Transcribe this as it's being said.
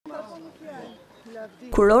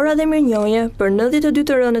Kurora dhe mirënjohje për 92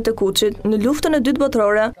 të rënët të Kuçit në luftën e dytë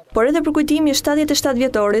botërore, por edhe përkujtimi i 77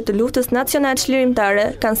 vjetorit të luftës Nacional Çlirimtare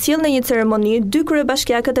kanë sjellë në një ceremoni 2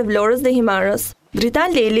 kryebashkiakët e Vlorës dhe Himarës.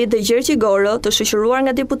 Dritan Leli dhe Gjergji Goro, të shoqëruar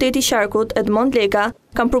nga deputeti Qarkut Edmond Leka,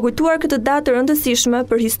 kanë përkujtuar këtë datë rëndësishme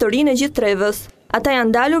për historinë e gjithë trevës. Ata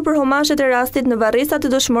janë dalur për homazhet e rastit në varresat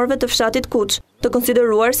të dëshmorëve të fshatit Kuç, të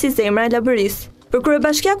konsideruar si zemra e labërisë. Për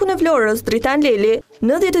kryebashkiakun e Vlorës Dritan Leli,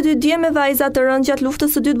 92 djemë e vajzat të rënë gjatë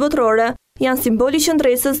luftës së dytë botërore janë simboli i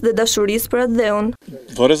qëndresës dhe dashurisë për atdheun.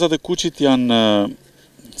 Vajzat e Kuçit janë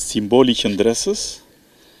simboli i qëndresës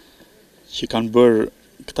që kanë bërë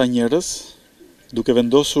këta njerëz duke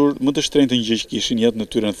vendosur më të shtrenjtën gjë që kishin jetë në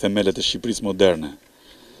tyre në themelet e Shqipërisë moderne.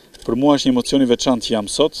 Për mua është një emocion i veçantë që jam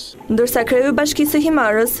sot. Ndërsa kryebashkisë së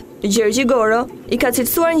Himarës, Gjergji Goro, i ka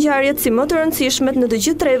cilësuar ngjarjet si më të rëndësishmet në të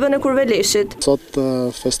gjithë trevën e Kurveleshit. Sot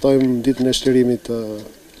festojmë ditën e shlirimit të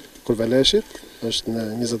Kurveleshit, është në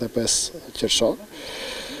 25 qershor.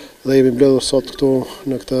 Dhe jemi mbledhur sot këtu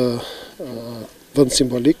në këtë vend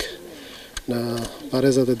simbolik, në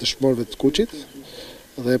varrezat e dëshmorëve të Kuçit,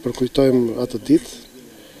 dhe përkujtojmë atë ditë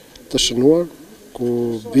të shënuar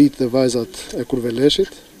ku bijtë dhe vajzat e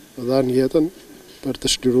Kurveleshit dhanë jetën për të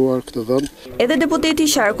shliruar këtë vend. Edhe deputeti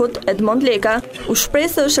Qarkut Edmond Leka u shpreh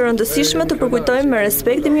se është rëndësishme të përkujtojmë me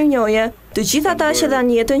respekt dhe mirënjohje të gjithë ata që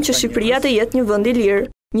dhanë jetën që Shqipëria të jetë një vend i lirë.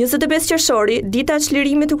 25 qershori, dita e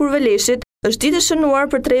çlirimit të Kurveleshit, është ditë e shënuar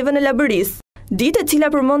për trevën e labërisë. Ditë e cila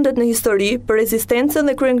përmendet në histori për rezistencën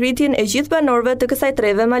dhe kryengritjen e gjithë banorëve të kësaj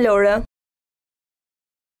treve malore.